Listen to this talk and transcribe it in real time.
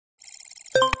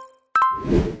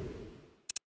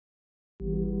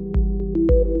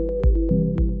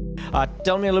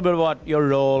Tell me a little bit about your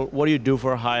role. What do you do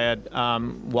for Hyatt?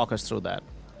 Walk us through that.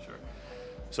 Sure.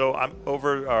 So I'm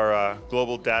over our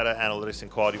global data analytics and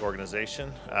quality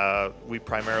organization. We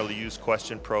primarily use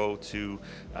QuestionPro to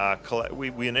collect.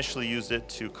 We initially used it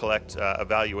to collect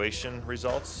evaluation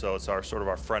results. So it's our sort of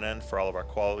our front end for all of our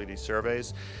quality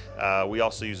surveys. We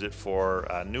also use it for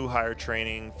new hire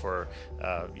training, for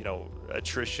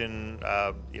attrition,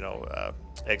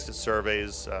 exit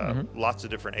surveys, lots of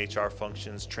different HR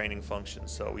functions, training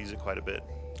functions. So we use it quite a bit.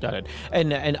 Got it.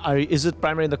 And is it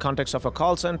primarily in the context of a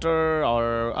call center,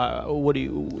 or what do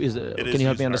you? Can you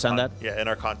help me understand that? Yeah, in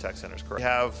our contact centers, correct. We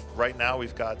have right now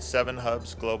we've got 7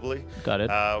 hubs globally. Got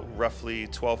it. Roughly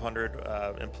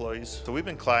 1,200 employees. So we've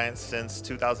been clients since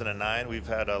 2009. We've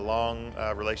had a long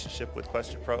relationship with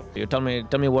QuestionPro. You tell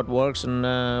me what works and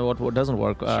what doesn't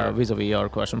work vis-a-vis your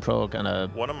QuestionPro kind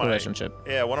of relationship.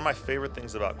 Yeah, one of my favorite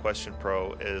things about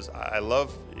QuestionPro is I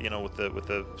love with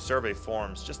the survey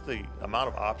forms, just the amount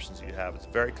of options you have. It's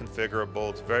very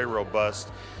configurable. It's very robust.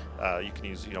 You can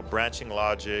use branching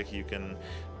logic.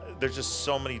 There's just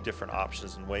so many different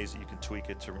options and ways that you can tweak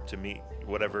it to meet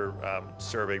whatever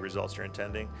survey results you're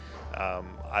intending.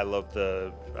 I love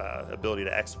the ability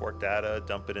to export data,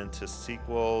 dump it into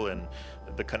SQL, and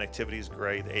the connectivity is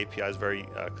great. The API is very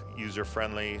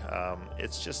user-friendly.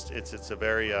 It's just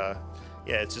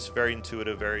very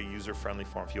intuitive, very user-friendly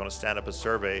form. If you want to stand up a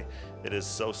survey, it is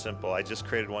so simple. I just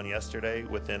created one yesterday.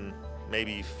 Within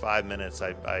maybe 5 minutes,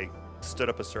 I stood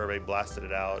up a survey, blasted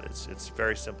it out. It's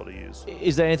very simple to use.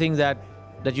 Is there anything that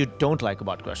you don't like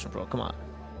about QuestionPro? Come on.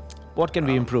 What can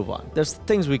we improve on? There's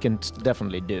things we can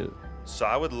definitely do. So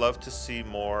I would love to see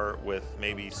more with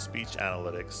maybe speech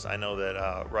analytics. I know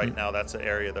that right now that's an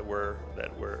area that we're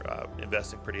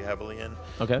investing pretty heavily in.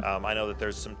 Okay. I know that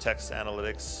there's some text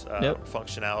analytics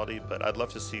functionality, but I'd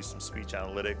love to see some speech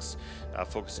analytics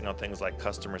focusing on things like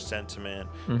customer sentiment,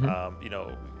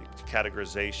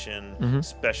 categorization,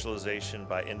 specialization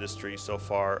by industry. So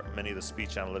far, many of the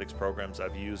speech analytics programs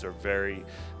I've used are very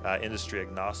industry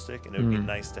agnostic, and it would be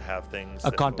nice to have things.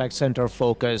 A contact center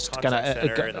focused,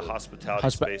 center in the hospitality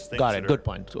space. Got it. Good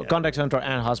point. Yeah. Contact center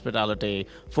and hospitality,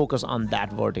 focus on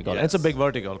that vertical. Yes. It's a big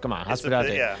vertical. Come on,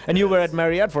 hospitality. And you were at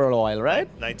Marriott for a while, right?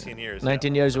 19 years.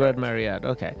 19 years you were at Marriott.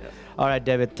 Okay. Yeah. All right,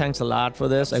 David. Thanks a lot for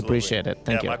this. Absolutely. I appreciate it.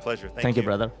 Thank you. My pleasure. Thank you,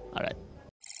 brother. All right.